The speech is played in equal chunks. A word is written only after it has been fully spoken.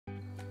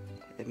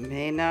It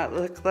may not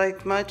look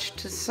like much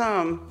to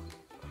some,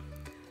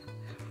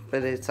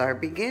 but it's our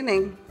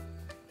beginning.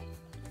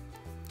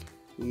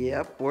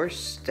 Yep, we're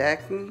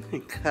stacking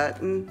and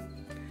cutting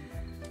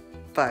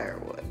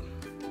firewood.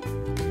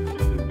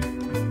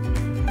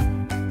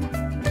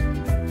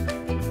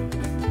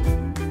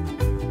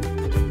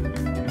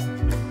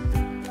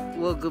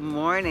 Well, good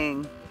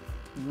morning.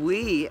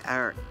 We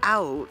are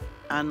out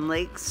on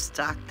Lake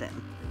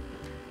Stockton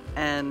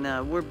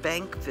and we're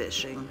bank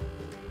fishing,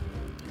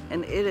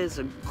 and it is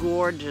a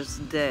gorgeous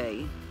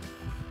day.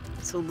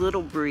 It's a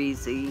little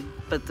breezy,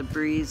 but the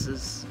breeze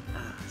is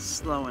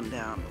slowing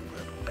down a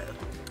little bit.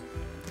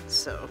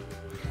 So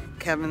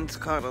Kevin's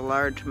caught a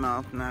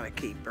largemouth, not a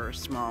keeper, a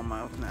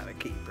smallmouth, not a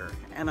keeper,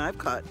 and I've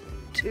caught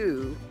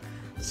 2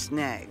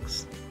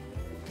 snags.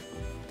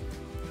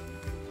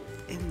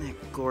 Isn't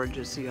that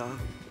gorgeous, y'all?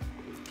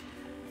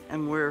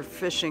 And we're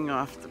fishing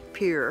off the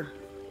pier.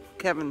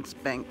 Kevin's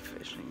bank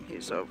fishing.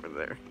 He's over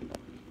there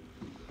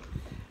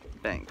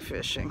bank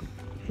fishing.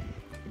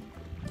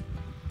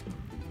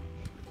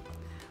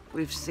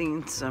 We've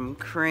seen some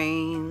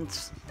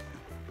cranes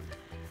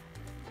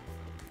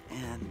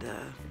and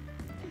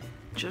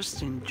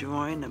just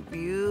enjoying a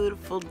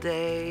beautiful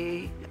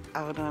day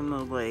out on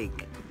the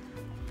lake.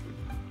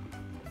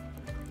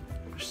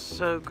 We're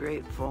so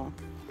grateful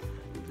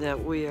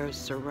that we are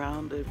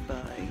surrounded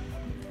by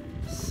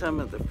some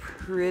of the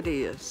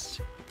prettiest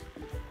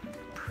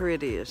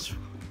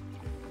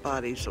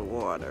bodies of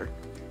water.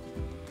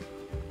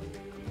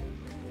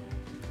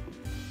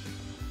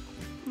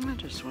 I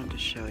just wanted to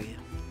show you.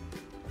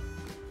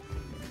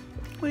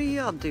 What are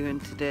y'all doing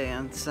today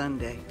on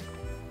Sunday?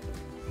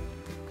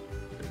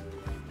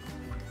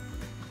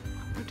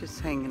 We're just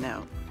hanging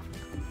out.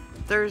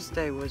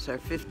 Thursday was our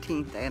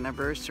 15th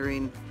anniversary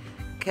and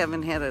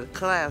Kevin had a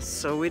class,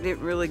 so we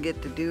didn't really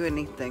get to do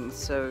anything.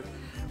 So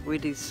we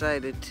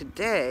decided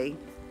today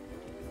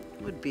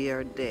would be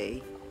our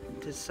day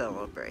to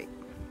celebrate.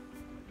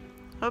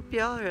 Hope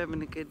y'all are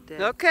having a good day.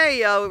 Okay,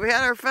 y'all, we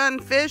had our fun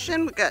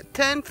fishing. We got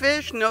 10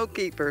 fish, no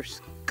keepers.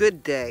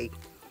 Good day.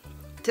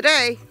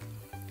 Today,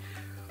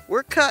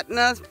 we're cutting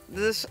up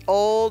this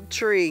old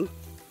tree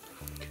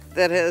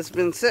that has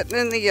been sitting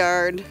in the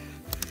yard,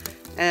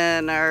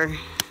 and our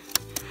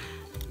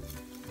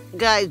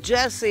guy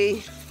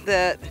Jesse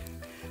that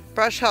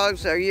brush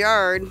hogs our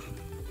yard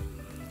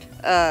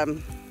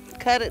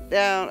cut it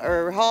down,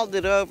 or hauled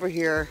it over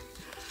here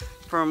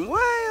from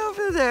way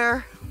over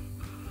there.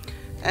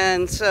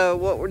 And so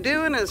what we're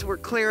doing is we're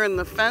clearing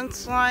the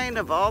fence line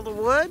of all the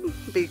wood,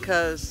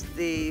 because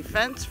the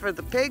fence for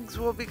the pigs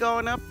will be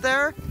going up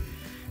there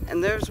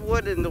and there's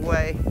wood in the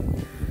way.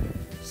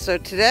 So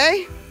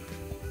today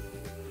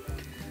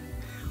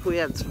we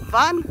had some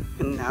fun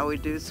and now we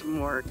do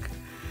some work,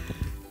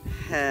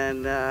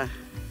 and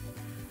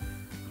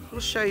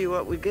we'll show you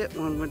what we get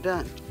when we're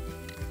done.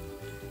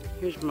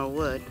 Here's my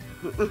wood.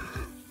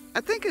 I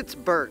think it's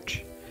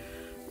birch.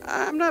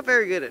 I'm not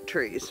very good at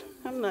trees.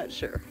 I'm not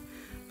sure.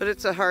 But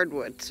it's a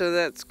hardwood, so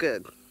that's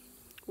good.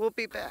 We'll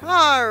be back.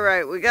 All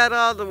right, we got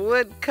all the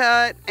wood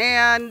cut,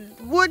 and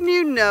wouldn't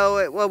you know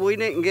it, well, we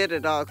didn't get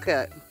it all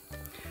cut.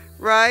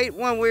 Right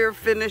when we were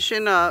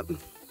finishing up,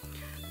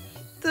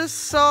 the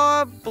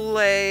saw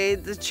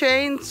blade, the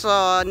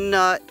chainsaw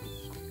nut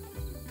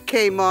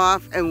came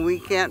off and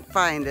we can't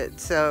find it.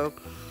 So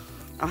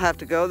I'll have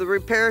to go to the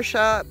repair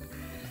shop.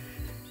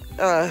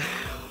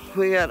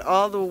 We got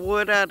all the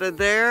wood out of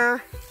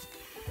there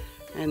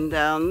and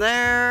down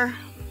there.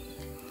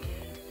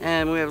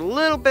 And we have a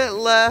little bit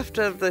left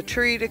of the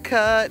tree to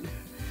cut.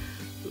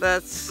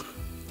 That's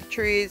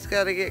tree's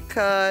got to get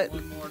cut.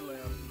 One more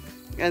left.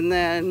 And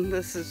then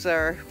this is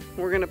our,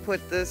 we're going to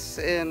put this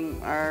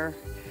in our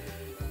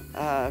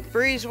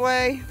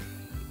breezeway.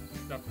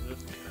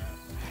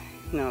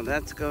 No,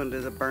 that's going to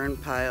the burn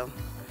pile.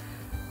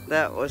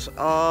 That was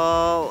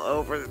all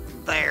over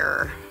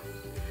there.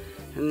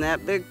 And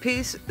that big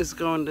piece is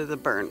going to the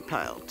burn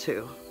pile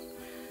too.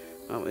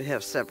 Well, we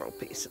have several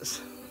pieces.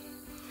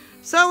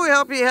 So we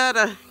hope you had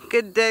a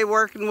good day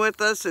working with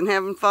us and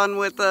having fun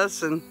with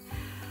us, and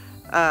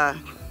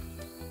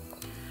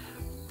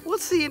we'll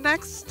see you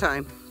next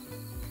time.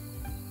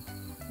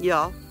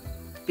 Y'all,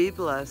 be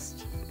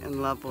blessed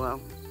and love well.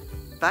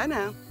 Bye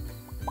now.